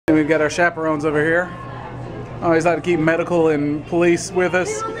And we've got our chaperones over here. I always like to keep medical and police with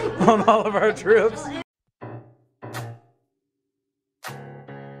us on all of our trips.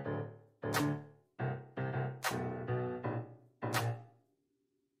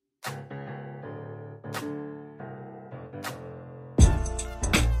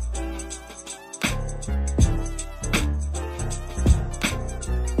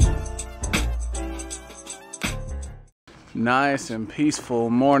 Nice and peaceful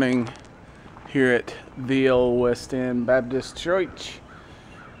morning here at the old West End Baptist Church.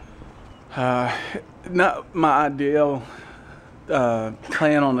 Not my ideal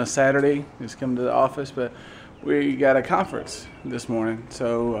plan on a Saturday is come to the office, but we got a conference this morning,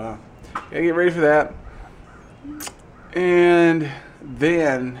 so gotta get ready for that. And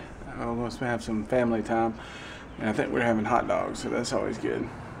then we're going to have some family time, and I think we're having hot dogs, so that's always good.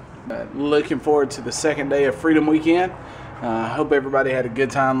 Looking forward to the second day of Freedom Weekend. I hope everybody had a good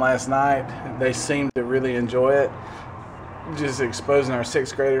time last night. They seem to really enjoy it. Just exposing our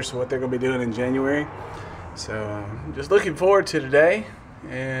 6th graders to what they're going to be doing in January. So just looking forward to today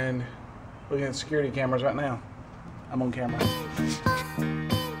and looking at security cameras right now. I'm on camera.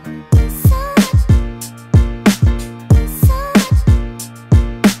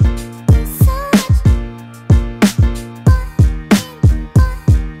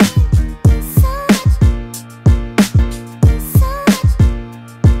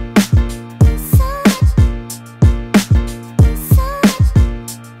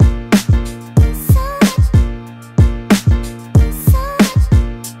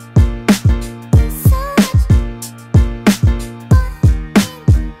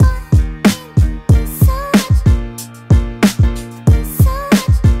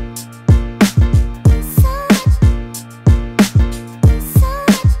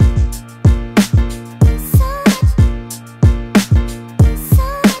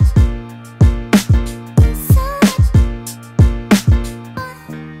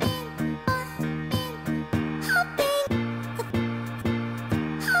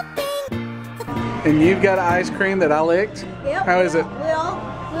 And you've got ice cream that I licked? Yep. How is it?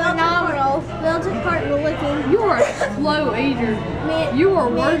 Phenomenal. Will took part in the licking. You are a slow eater. You are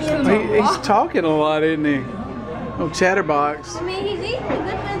worse than a He's talking a lot, isn't he? Oh, chatterbox. I mean, he's eating the good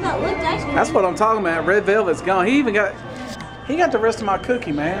ones that licked ice cream. That's what I'm talking about. Red velvet's gone. He got the rest of my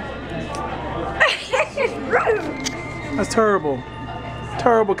cookie, man. That's just rude. That's terrible.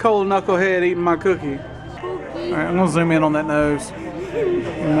 Terrible cold knucklehead eating my cookie. All right, I'm gonna zoom in on that nose.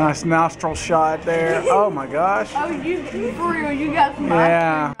 Nice nostril shot there. Oh my gosh. Oh, you for real? You got some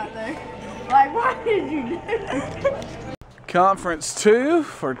Yeah. ice cream right there. Like, what did you do? Conference 2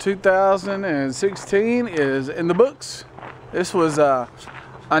 for 2016 is in the books. This was a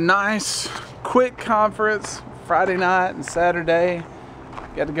nice, quick conference. Friday night and Saturday.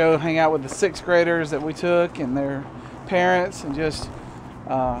 Got to go hang out with the 6th graders that we took and their parents, and just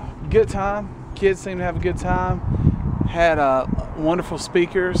good time. Kids seem to have a good time. Had wonderful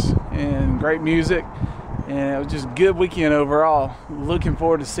speakers and great music, and it was just a good weekend overall. Looking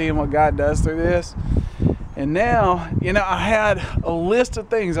forward to seeing what God does through this. And now, you know, I had a list of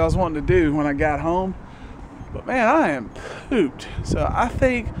things I was wanting to do when I got home, but man, I am pooped. So I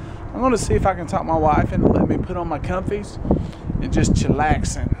think I'm going to see if I can talk my wife into letting me put on my comfies and just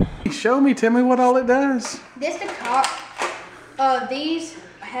chillaxing. Show me, tell me what all it does. This the top. These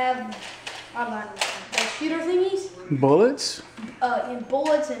have the shooter thingies. Bullets? And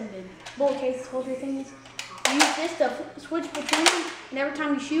bullets and bullet case holder thingies. You use this to switch between them, and every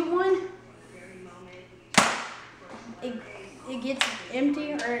time you shoot one, it gets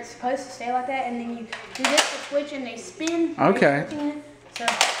empty, or it's supposed to stay like that, and then you do this to switch and they spin. Okay. So.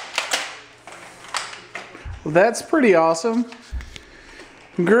 Well, that's pretty awesome.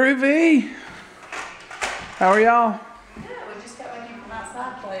 Groovy. How are y'all? Yeah, we just got back in from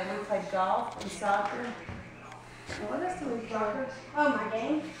outside playing. We played golf and soccer. And what else did we play? Oh, my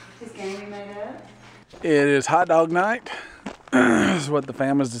game. This game we made up. It is hot dog night. This is what the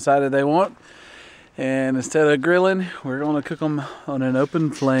families decided they want. And instead of grilling, we're going to cook them on an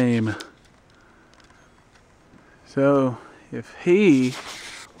open flame. So if he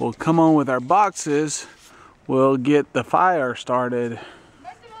will come on with our boxes, we'll get the fire started.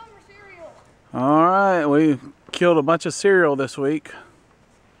 All right, we killed a bunch of cereal this week.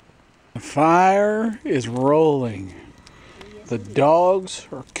 The fire is rolling. The dogs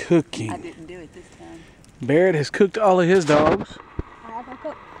are cooking. I didn't do it this time. Barrett has cooked all of his dogs. I haven't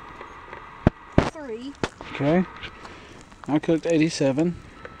cooked 3. Okay. I cooked 87.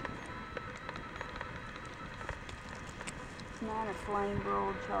 It's not a flame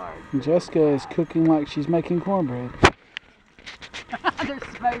broiled charge. Jessica is cooking like she's making cornbread. They're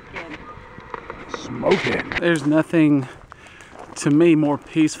smoking. Smoking. There's nothing to me more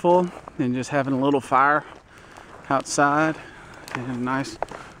peaceful than just having a little fire outside and a nice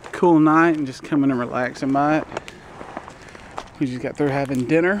cool night and just coming and relaxing by it. We just got through having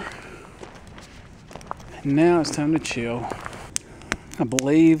dinner and now it's time to chill. I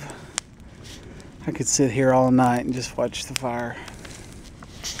believe I could sit here all night and just watch the fire.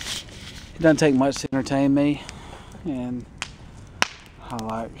 It doesn't take much to entertain me, and I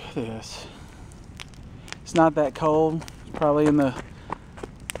like this. It's not that cold. It's probably in the,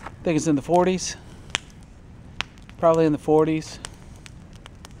 I think it's in the 40s. Probably in the 40s.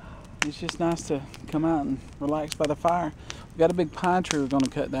 It's just nice to come out and relax by the fire. We've got a big pine tree we're going to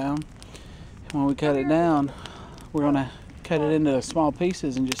cut down. And when we cut it down, we're going to cut it into small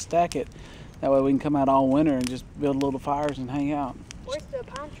pieces and just stack it. That way we can come out all winter and just build little fires and hang out. Where's the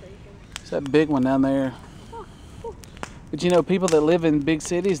pine tree? It's that big one down there. But you know, people that live in big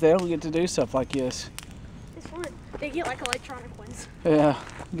cities, they don't get to do stuff like this. It's fun. They get like electronic ones. Yeah,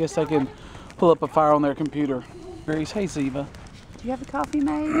 I guess I can pull up a fire on their computer. Grace, hey Ziva. Do you have a coffee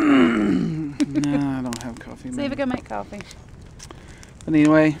made? No, I don't have coffee. Ziva, go make coffee. But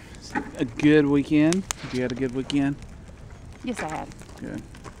anyway, it's a good weekend. You had a good weekend? Yes, I have. Good.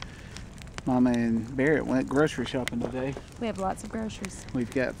 Mama and Barrett went grocery shopping today. We have lots of groceries.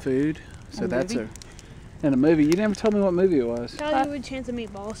 We've got food, so And a that's movie. and a movie. You never told me what movie it was. Cloudy with Chance of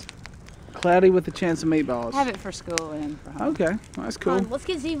Meatballs. Cloudy with a Chance of Meatballs. I have it for school and for home. Okay, well, that's Come cool. on, let's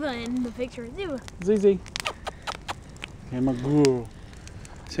get Ziva in the picture. Ziva. ZZ. And my girl.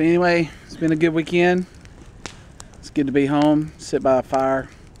 So anyway, it's been a good weekend. It's good to be home, sit by a fire,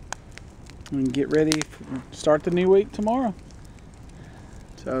 and get ready to start the new week tomorrow.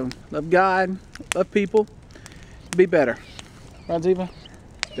 So, love God, love people, be better. Right, Ziva?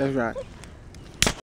 That's right.